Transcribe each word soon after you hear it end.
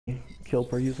kill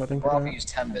per use, I think. I'd rather use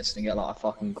 10 bits than get like a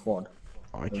fucking quad.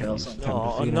 Oh, I can't use Tempest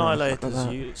Oh, either.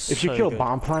 Annihilators, If you kill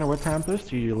Bomb Planner with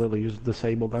Tempest, you literally just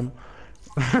disable them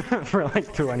for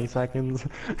like 20 seconds.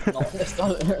 No,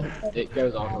 it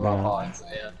goes on for about 5, so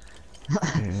yeah.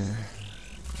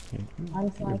 I'm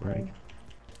break.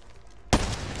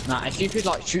 Nah, if you could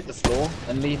like shoot the floor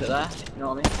and leave it there, you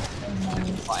know what I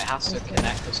mean? Like it has to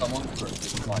connect with someone for it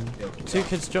to like kill. 2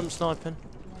 kids jump sniping.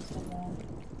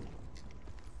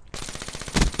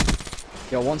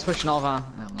 Yo, one's pushing our van.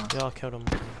 Oh, nice. Yeah, I killed him.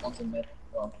 One's in mid.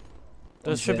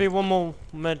 There should be one more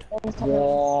mid.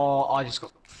 Whoa, I just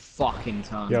got fucking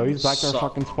turned. Yo, he's back there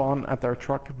fucking spawn at their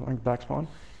truck, like back spawn.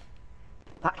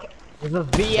 With a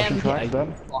VM hit.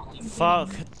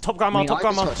 Fuck. Top grandma, top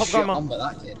grandma, top grandma.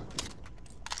 That kid.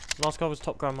 Last guy was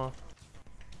top grandma.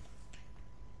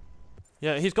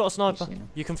 Yeah, he's got a sniper.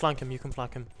 You can flank him, you can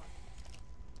flank him.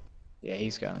 Yeah,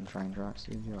 he's going train tracks,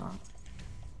 dude. You're right.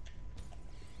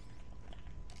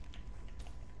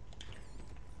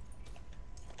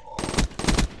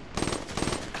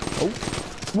 Oh.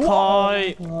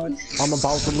 Hi. I'm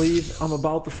about to leave. I'm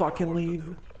about to fucking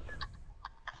leave.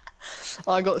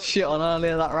 I got shit on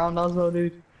earlier that round as well,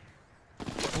 dude.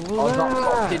 I was up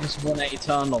top, kid just 180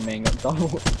 turned on me and got double.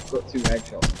 Got 2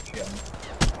 headshots and shit on me.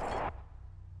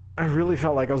 I really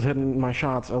felt like I was hitting my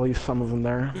shots, at least some of them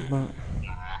there, but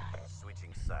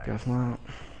guess not.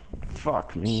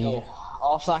 Fuck me. So,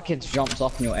 after that kid jumps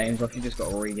off and your aim's off, you just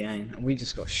got to regain. And we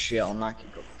just got shit on that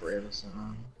kid, got 3 of us.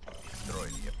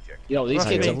 Yo, these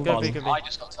kids are buzzing. Kai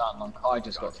just got turned on, Kai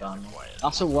just got turned on.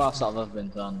 That's the worst I've ever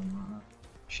been turned on.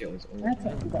 Shit was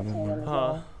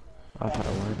awful. I've had a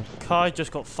word. Kai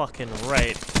just got fucking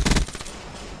raped.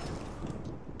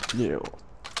 Yo.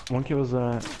 One kill was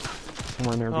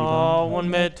somewhere near Oh, one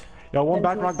mid. Yo, one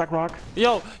back rock, back rock.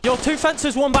 Yo, 2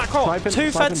 fences, 1 back rock. Sniping,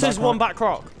 2 fences, back 1 back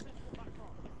rock.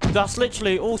 That's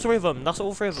literally all 3 of them. That's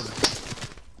all 3 of them.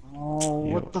 Oh,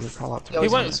 what the fuck? He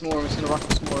went. Small room, he's gonna rush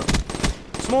the small room.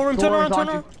 Small room, turn around, turn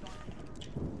around.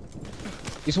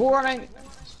 He's wall running.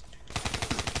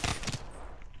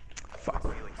 Fuck.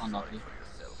 Unlucky.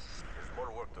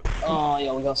 Oh,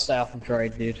 yeah, we gotta stay up and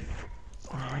trade, dude.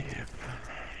 Oh, yeah.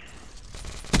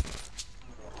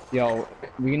 Yo,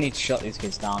 we need to shut these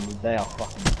kids down, dude. They are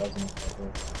fucking buzzing.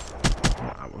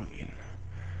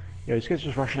 Yo, these kids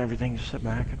just rushing everything, just sit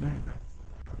back, I think.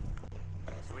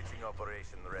 Switching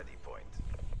operation ready point.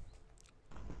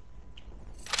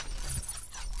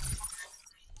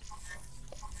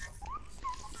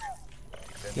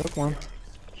 Yo, come on.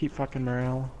 Keep fucking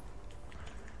morale.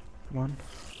 Come on.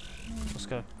 Let's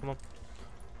go, come on.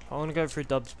 I wanna go through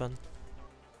dubs, Ben.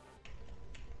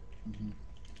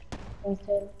 Oh,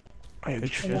 yeah,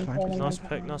 good shit. Nice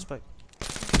pick, nice pick.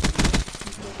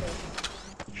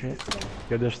 Shit.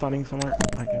 Yo, they're stunning somewhere.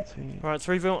 I can see. Right,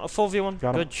 3v1, 4v1.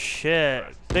 Got him. Good shit.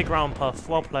 Big round puff.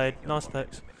 Well played. Nice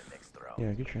picks.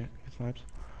 Yeah, good shit. Good snipes.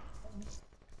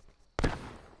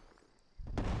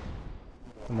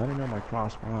 I'm letting know my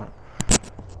cross spot.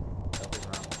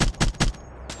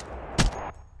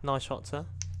 Nice shot, sir.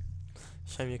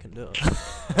 Shame you can do it.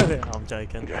 I'm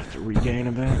joking. You have to regain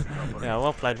a bit. Yeah,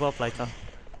 well played, Tom.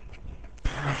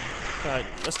 Right,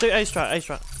 let's do A strat, A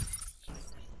strat.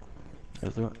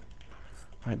 Let's do it.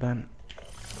 Right, Ben.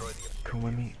 Come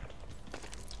with me.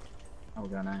 Oh, we're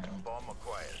going out.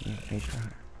 Yeah, A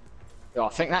strat. Yo, I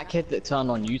think that kid that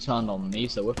turned on you turned on me,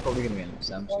 so we're probably gonna get an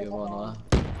SMC or one.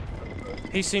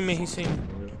 He's seen me, he's seen me.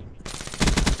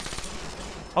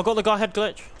 I got the guy head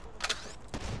glitch.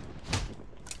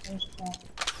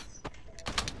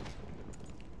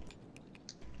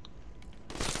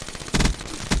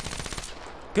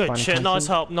 Good shit, nice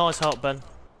help, Ben.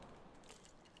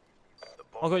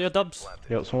 I got your dubs.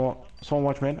 Yo, someone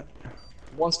watch mid.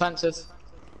 One's fences.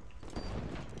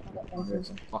 There's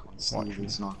some fucking sleazy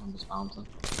sniper on this mountain.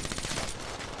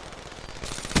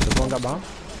 There's one got bomb?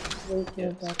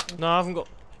 No, I haven't got.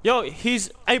 Yo, he's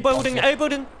A building, A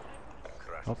building.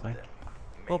 Well played.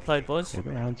 Well played, boys. Good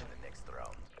round.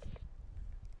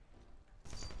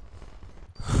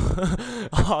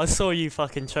 Oh, I saw you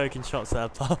fucking choking shots there,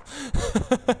 pal.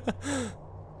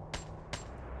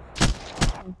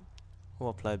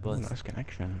 Well played, boys. Nice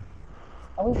connection.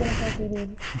 Are we gonna play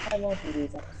DDs? I love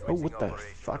DDs. Oh, what the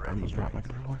fuck? I almost dropped my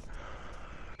controller.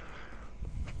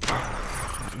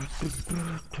 Are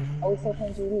we still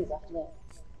playing DDs after that?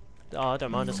 Oh, I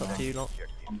don't mind, it's up to you lot.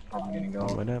 I'm probably gonna go.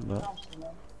 I'm with it, but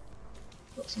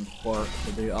Got some work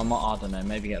to do. I don't know,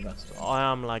 maybe get best. I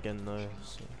am lagging though.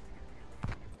 So.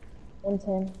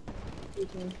 110. 2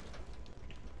 teams.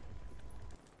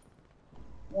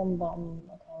 One bottom.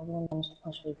 Okay, one on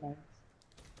push weekends.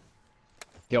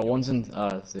 Yo, one's in,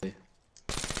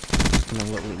 I'm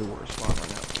in literally the worst spot right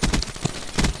now.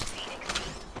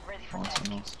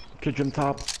 Kitchen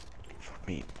top. Fuck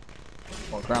me.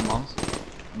 What, grandma's?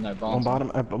 No, bombs. One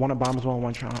bottom, one at bottom as well,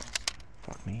 one shot.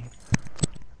 Fuck me.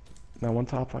 No, one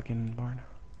top fucking barn.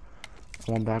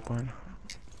 One back barn.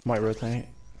 Might rotate.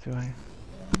 2A.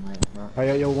 Oh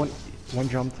yeah, yo, one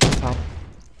jump to the top.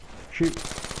 Shoot.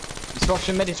 He's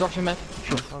rushing mid, he's rushing mid.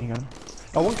 Shoot, you got him.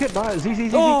 Oh, one kid, easy, easy,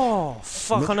 easy. Oh,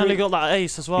 fuck, I nearly got that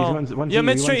ace as well. Yeah,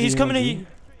 mid street, he's coming at you.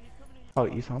 Oh,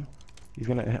 you saw him? He's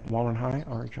gonna hit wall run high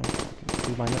or jump.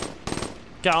 He's behind it.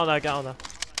 Get out there, get out there.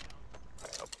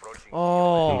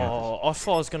 Oh, I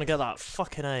thought I was gonna get that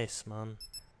fucking ace, man.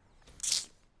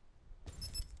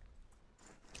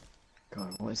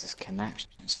 God, what is this connection?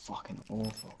 It's fucking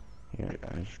awful. Yeah,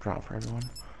 I just dropped for everyone.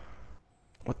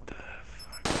 What the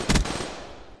fuck?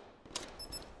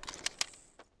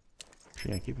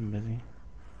 Should I keep him busy?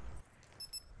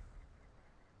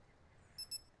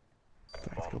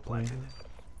 Let's go play.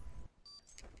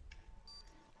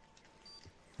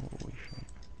 Holy shit.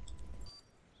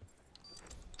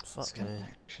 This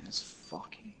connection is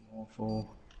fucking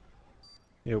awful.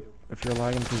 Yep, if you're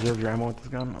lagging, preserve your ammo with this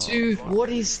gun. Dude, what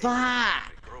is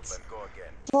that?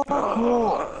 Fuck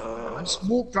off! I just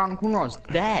walked around the corner, I was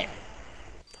dead.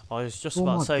 I was just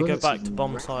about to say, go back to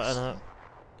bomb site, innit?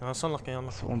 No, it's unlucky,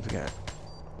 unlucky. Someone's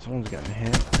getting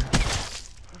hit.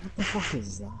 What the fuck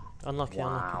is that? Unlucky,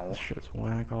 wow. This shit's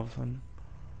whack all of a sudden.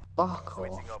 Fuck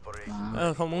off,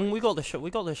 man. Come on, we got this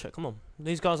shit, come on.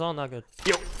 These guys aren't that good.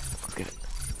 Yo! Let's get it.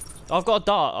 I've got a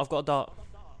dart, Do you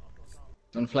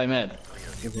want to play mid?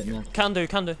 Give it mid. Can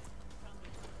do.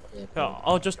 Yeah,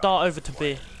 I'll just dart over to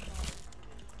B.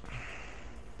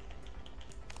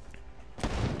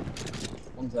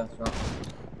 One's there, right.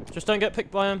 Just don't get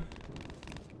picked by him.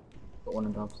 Got one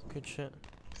in Dobbs. Good shit.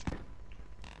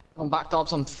 I'm back,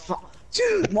 Dobbs,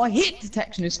 Dude, my hit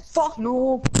detection is fucking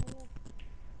awful.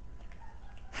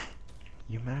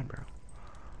 You mad, bro?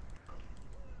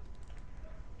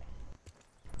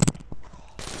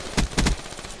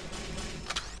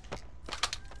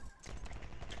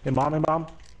 In bomb.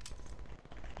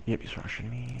 Yep, he's rushing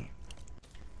me.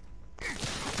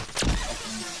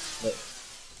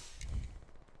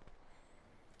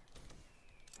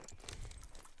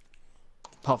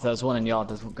 Puff, there's one in yard,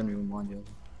 there's gonna be one behind you.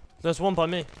 There's one by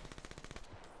me.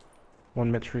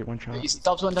 One mid street, one shot.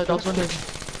 Dobbs window.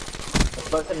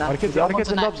 Both in that. Other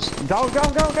kids in Dobbs.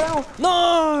 Down.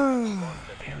 No!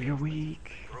 Damn, you're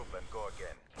weak.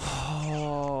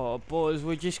 Oh, boys,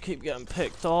 we just keep getting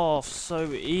picked off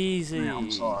so easy. Yeah,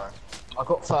 I'm sorry. I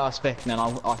got first pick and then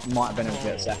I might have been able to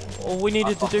get second. All we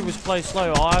needed to do was play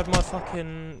slow. I had my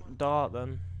fucking dart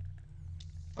then.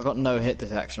 I got no hit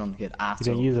detection on the kid at all. You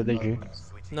didn't use it, did you?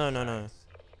 No.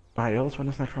 Alright, let's run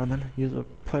this next round then. Use a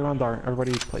play around dart.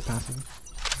 Everybody play passing.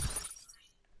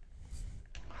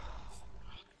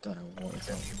 Don't know what is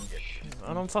that.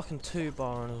 And I'm fucking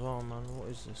 2-barring as well, man. What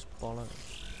is this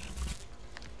bollocks?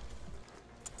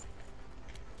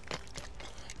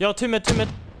 Yo, 2 mid.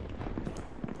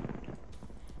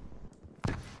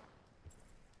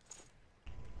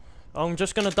 I'm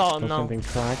just gonna dart him now. Something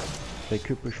crack. They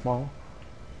could push small.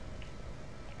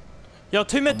 Yo,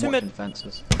 2 mid.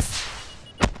 Fences.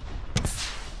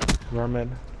 We're mid.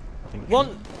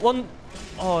 One.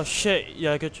 Oh shit.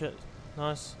 Yeah, good shit.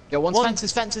 Nice. Yo, one's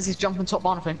fences. He's jumping top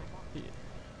barn, I think.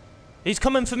 He's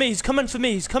coming for me.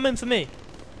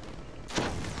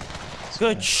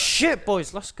 Good shit,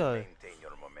 boys. Let's go.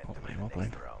 Well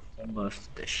played.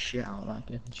 Almost the shit out of that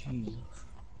kid. Jesus.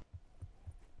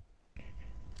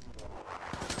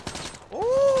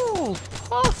 Ooh,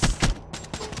 puff.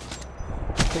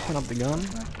 Picking up the gun.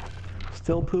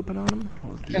 Still pooping on him.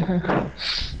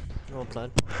 Well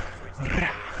played.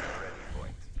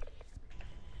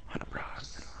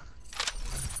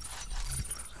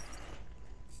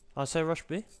 I say rush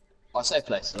B. I say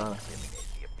place. Oh.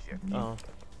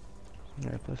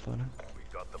 Yeah, play slow now.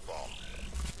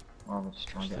 I'll just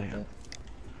try and get a bit.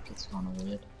 It's kind of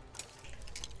weird.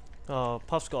 Oh,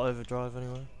 Puff's got overdrive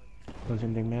anyway. One's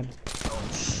ending man.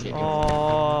 Shit.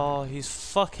 Oh, he's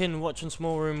fucking watching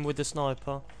small room with the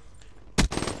sniper.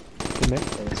 Good mid.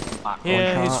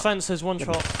 Yeah, his fence has one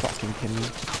shot. Fucking kidding me.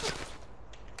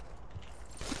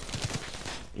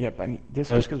 Yep, I need this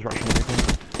kid's rushing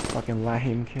everything. Fucking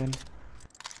lame kid.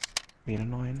 Being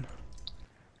annoying.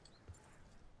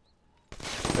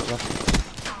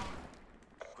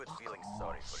 Quit feeling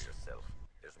sorry for yourself.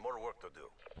 There's more work to do.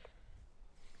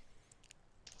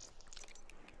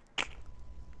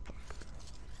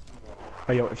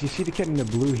 Oh, yo, if you see the kid in the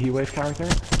blue Heatwave character,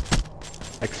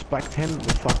 expect him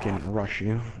to fucking rush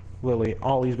you. Literally,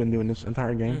 all he's been doing this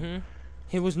entire game.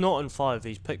 He was not in 5,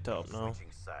 he's picked it up now.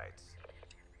 Switching sides.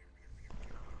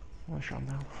 One shot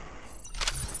now.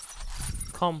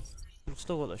 Come. We've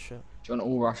still got this shit. Do you want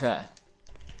to all rush out?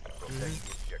 Protect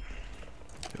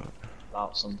objective.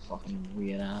 About some fucking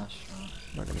weird ass.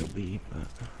 I'm not gonna go B, but.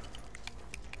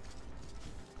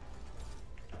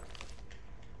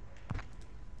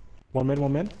 One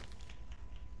mid.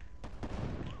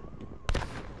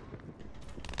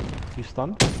 He's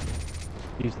stunned.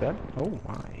 He's dead. Oh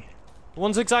my.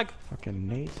 One zigzag. Fucking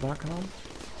nades.com.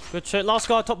 Good shit. Last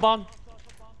guy, top barn.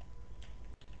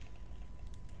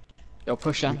 Yo,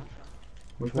 push him.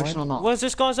 We're pushing or not? Where's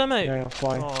this guy's M8? Yeah,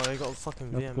 fly. Oh, he got a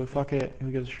fucking Let's VM. go, fuck it. Who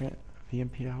gives a shit?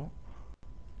 VMP out.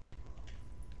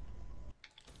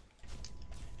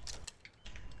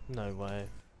 No way.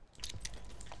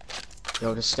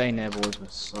 Yo, just stay near, boys. We're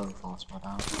so fast by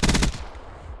now.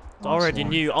 I already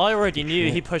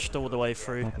knew he pushed all the way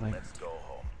through. Let's go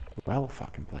home. Well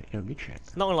fucking played. Yo, good shit.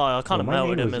 Not gonna lie, I kind of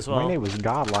melted him as well. My name was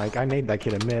godlike. I named that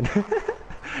kid a mid.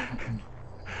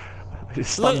 I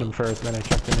just stunned him first, then I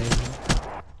checked the name.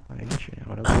 Alright, good shit.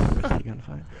 Whatever. Risky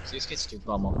gunfight. So these kids do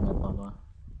bomb off mid, by the way.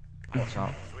 Watch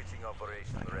out. Switching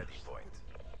operation ready point.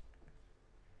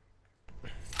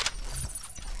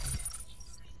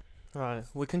 Right,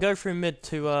 we can go through mid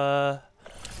to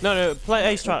no,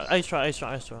 play A strat.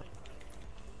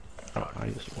 Oh, I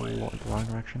just went in the wrong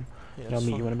direction. Yeah, Yeah, I'll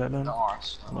meet you in a bit, man. The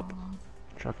arse.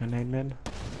 Chuck a nade mid.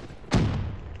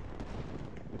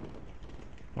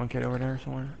 One kid over there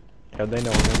somewhere. Yeah, they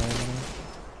know where they're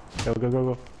landing.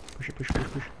 Go. Push it.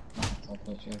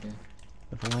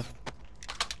 Left.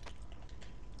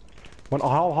 One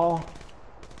hall.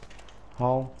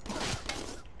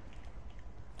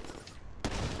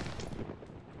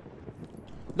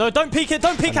 No, don't peek it.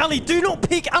 Don't peek Ali. Do not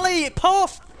peek Ali.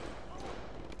 Path.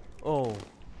 Oh,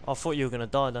 I thought you were gonna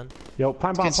die then. Yo,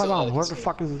 plant bomb. Where the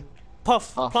fuck is?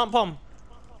 Puff. Plant bomb.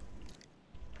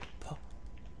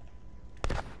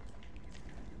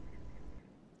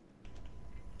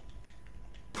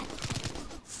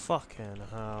 Fucking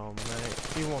hell, mate.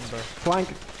 You won, bro. Flank.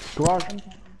 Garage.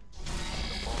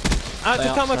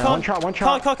 Active camera, One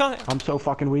shot. Can't. I'm so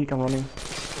fucking weak. I'm running.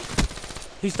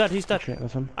 He's dead. Shit,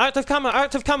 that's him. Active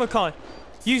camera, Kai.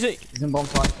 Use it. He's in bomb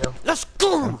fight kill. Let's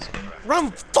go.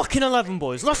 Round fucking 11,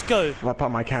 boys. Let's go. I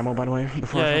put my camo, by the way.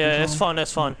 Yeah, it's fine.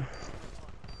 That's fine.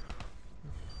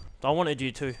 I wanted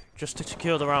you to, just to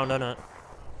secure the round, innit?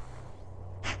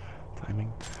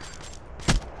 Timing.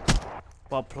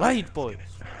 Well played, boys.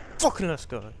 Fucking let's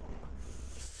go.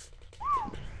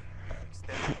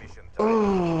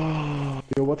 Oh,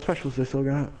 yo, what specials they still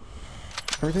got?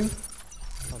 Everything?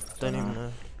 I don't even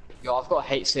know. Yo, I've got a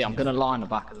hate C. I'm gonna lie in the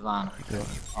back of the van. Yeah.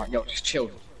 Alright, yo, just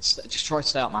chill. Just try to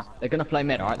stay out, man. They're gonna play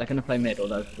mid, alright? They're gonna play mid, or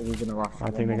we're gonna rush.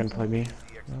 I think they're gonna play me.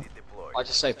 I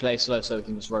just say play slow so we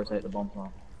can just rotate the bomb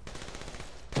plant.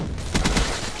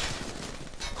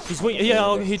 He's weak.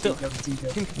 Yeah, he do.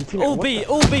 All B.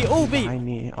 I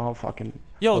need all fucking.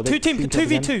 Yo,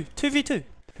 2v2.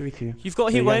 2v2. You've got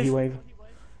a heat wave.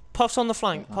 Puffs on the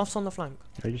flank. I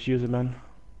just use it, man.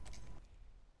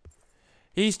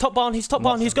 He's top barn. He's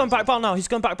going back barn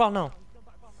now.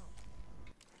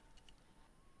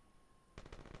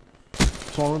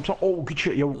 Oh, good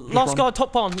shit, yo. Last guy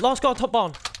top barn.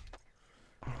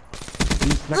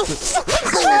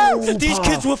 These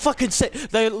kids were fucking sick.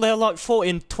 They're like 40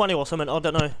 and 20 or something. I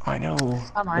don't know. I know.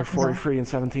 They're 43 and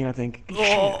 17, I think.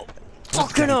 Oh,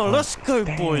 fucking hell. Let's go,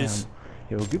 boys.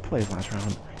 Yo, good plays last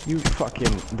round. You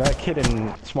fucking, that kid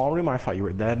in small room, I thought you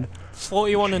were dead.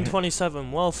 41 and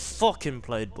 27. Well fucking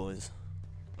played, boys.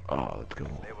 Oh, let's go.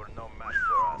 They were no match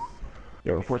for us.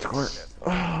 Yo, report score.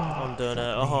 I'm doing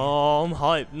it. Oh, I'm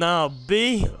hyped now,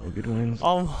 B. Yo, good wins.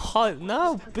 I'm hyped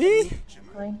now, B.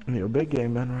 Yo, big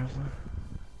game, man, wrestler.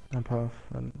 And Puff,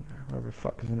 and whoever the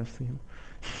fuck is in this team.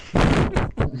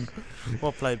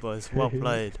 Well played, boys. Well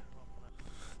played.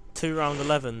 2 round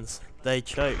 11s. They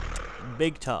choked.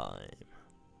 Big time.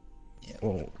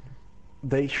 Well,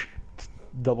 they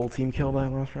double team kill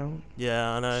that last round.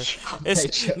 Yeah, I know.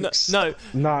 It's no.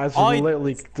 Nah, it's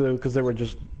literally because they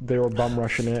were bum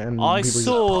rushing it, and I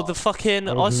saw the fucking.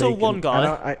 I saw one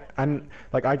guy. And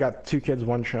like I got 2 kids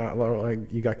 1 shot. Like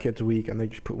you got kids weak, and they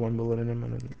just put 1 bullet in him,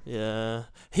 and then. Yeah,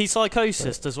 he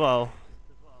psychosis as well.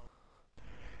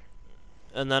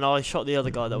 And then I shot the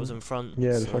other guy that was in front.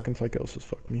 Yeah, the fucking psychosis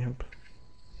fucked me up.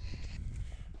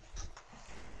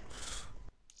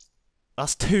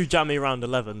 That's 2 jammy round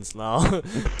 11s now.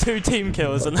 2 team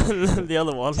kills and then the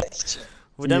other one.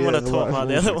 We don't want to talk about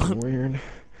the other one. Weird.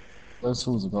 Those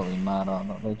fools have got me mad,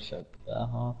 they choked that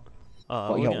hard.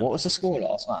 What was the score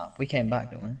last night? We came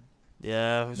back, didn't we?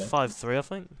 Yeah, it was 5-3, I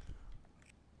think.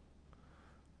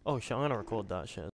 Oh shit, I'm gonna record that shit.